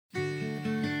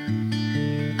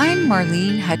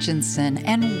Marlene Hutchinson,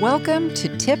 and welcome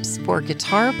to Tips for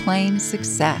Guitar Playing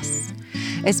Success.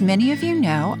 As many of you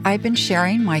know, I've been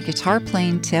sharing my guitar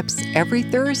playing tips every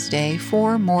Thursday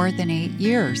for more than 8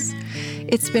 years.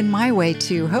 It's been my way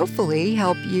to hopefully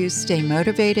help you stay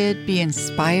motivated, be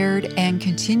inspired, and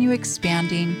continue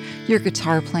expanding your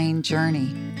guitar playing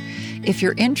journey. If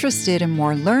you're interested in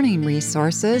more learning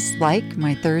resources like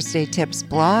my Thursday Tips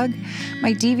blog,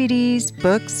 my DVDs,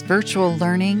 books, virtual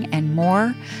learning, and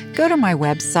more, go to my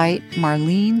website,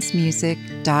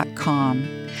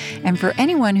 marlenesmusic.com. And for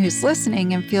anyone who's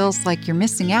listening and feels like you're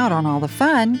missing out on all the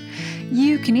fun,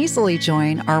 you can easily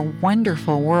join our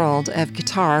wonderful world of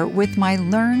guitar with my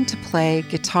Learn to Play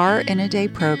Guitar in a Day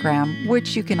program,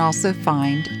 which you can also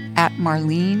find at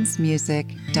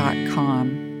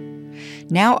marlenesmusic.com.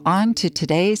 Now on to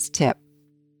today's tip.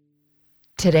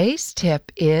 Today's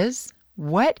tip is,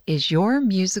 what is your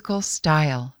musical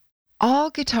style?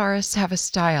 All guitarists have a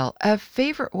style, a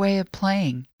favorite way of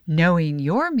playing. Knowing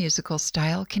your musical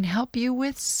style can help you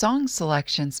with song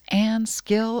selections and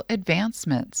skill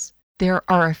advancements. There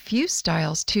are a few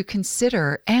styles to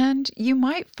consider, and you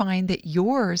might find that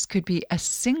yours could be a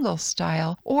single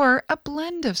style or a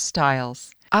blend of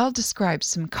styles. I'll describe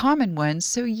some common ones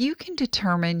so you can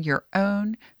determine your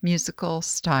own musical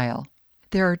style.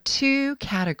 There are two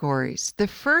categories. The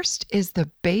first is the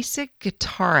basic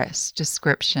guitarist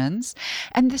descriptions,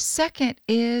 and the second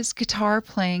is guitar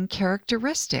playing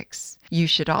characteristics. You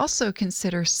should also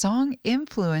consider song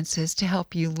influences to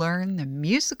help you learn the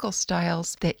musical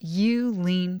styles that you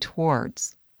lean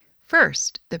towards.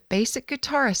 First, the basic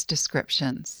guitarist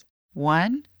descriptions.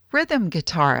 1. Rhythm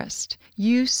guitarist.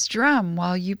 You strum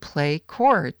while you play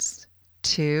chords.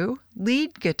 2.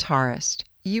 Lead guitarist.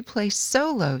 You play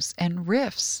solos and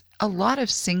riffs, a lot of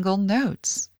single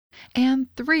notes. And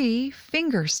 3.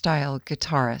 Fingerstyle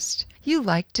guitarist. You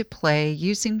like to play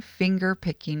using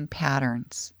finger-picking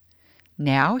patterns.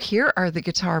 Now, here are the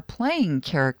guitar playing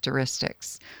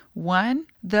characteristics. 1.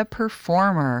 The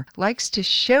performer likes to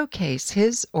showcase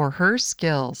his or her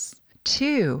skills.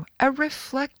 2. A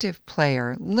reflective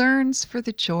player learns for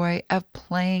the joy of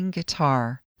playing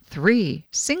guitar. 3.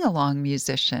 Sing-along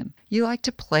musician. You like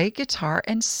to play guitar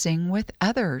and sing with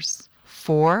others.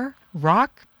 4.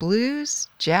 Rock, blues,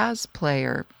 jazz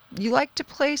player. You like to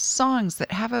play songs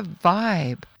that have a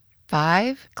vibe.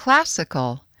 5.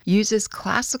 Classical. Uses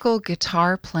classical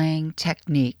guitar playing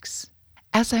techniques.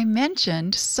 As I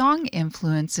mentioned, song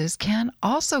influences can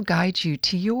also guide you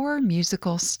to your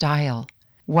musical style.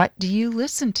 What do you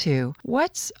listen to?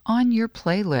 What's on your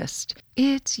playlist?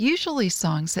 It's usually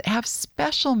songs that have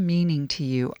special meaning to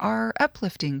you, are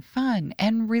uplifting, fun,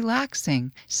 and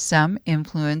relaxing. Some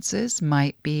influences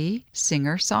might be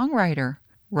singer-songwriter,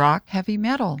 rock, heavy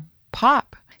metal,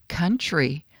 pop,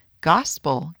 country,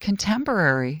 gospel,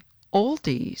 contemporary,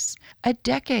 oldies, a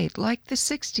decade like the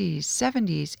 60s,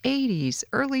 70s, 80s,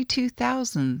 early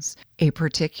 2000s, a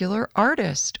particular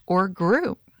artist or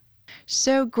group.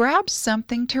 So grab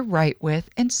something to write with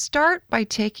and start by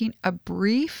taking a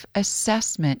brief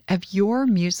assessment of your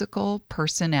musical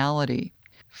personality.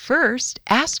 First,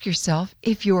 ask yourself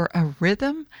if you're a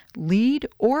rhythm, lead,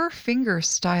 or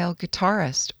fingerstyle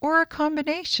guitarist, or a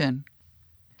combination.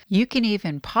 You can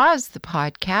even pause the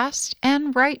podcast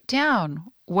and write down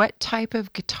what type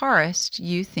of guitarist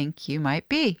you think you might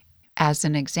be. As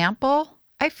an example,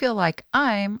 I feel like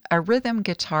I'm a rhythm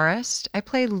guitarist. I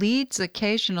play leads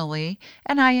occasionally,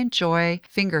 and I enjoy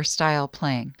fingerstyle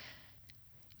playing.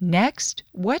 Next,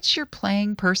 what's your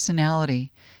playing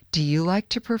personality? Do you like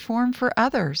to perform for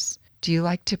others? Do you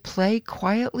like to play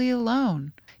quietly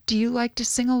alone? Do you like to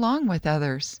sing along with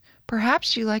others?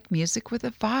 Perhaps you like music with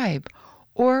a vibe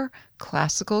or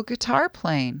classical guitar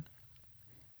playing.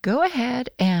 Go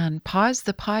ahead and pause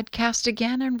the podcast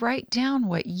again and write down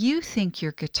what you think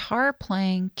your guitar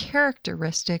playing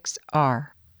characteristics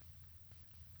are.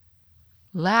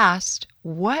 Last,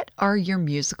 what are your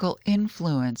musical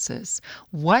influences?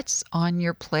 What's on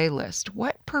your playlist?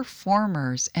 What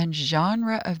performers and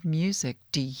genre of music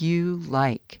do you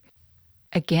like?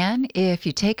 Again, if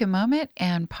you take a moment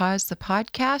and pause the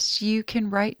podcast, you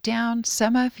can write down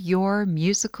some of your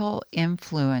musical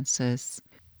influences.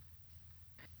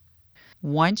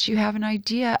 Once you have an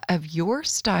idea of your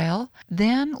style,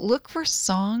 then look for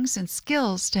songs and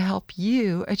skills to help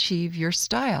you achieve your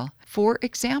style. For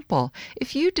example,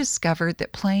 if you discovered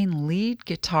that playing lead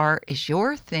guitar is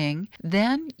your thing,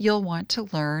 then you'll want to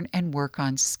learn and work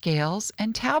on scales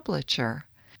and tablature.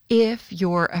 If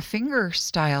you're a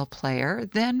fingerstyle player,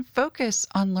 then focus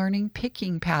on learning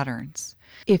picking patterns.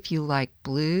 If you like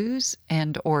blues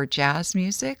and or jazz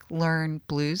music, learn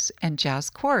blues and jazz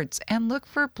chords and look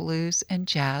for blues and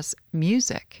jazz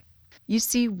music. You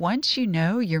see, once you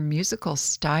know your musical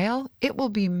style, it will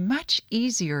be much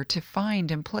easier to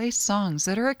find and play songs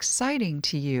that are exciting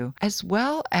to you, as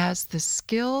well as the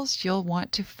skills you'll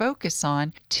want to focus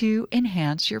on to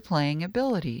enhance your playing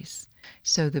abilities.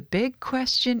 So the big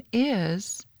question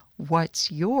is,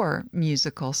 what's your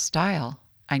musical style?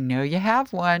 I know you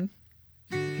have one.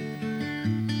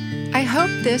 I hope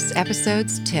this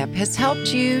episode's tip has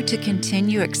helped you to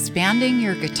continue expanding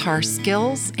your guitar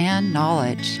skills and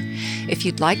knowledge. If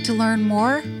you'd like to learn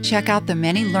more, check out the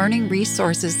many learning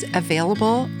resources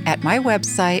available at my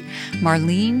website,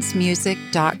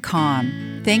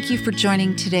 marlenesmusic.com. Thank you for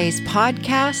joining today's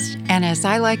podcast, and as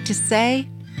I like to say,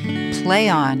 play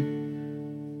on.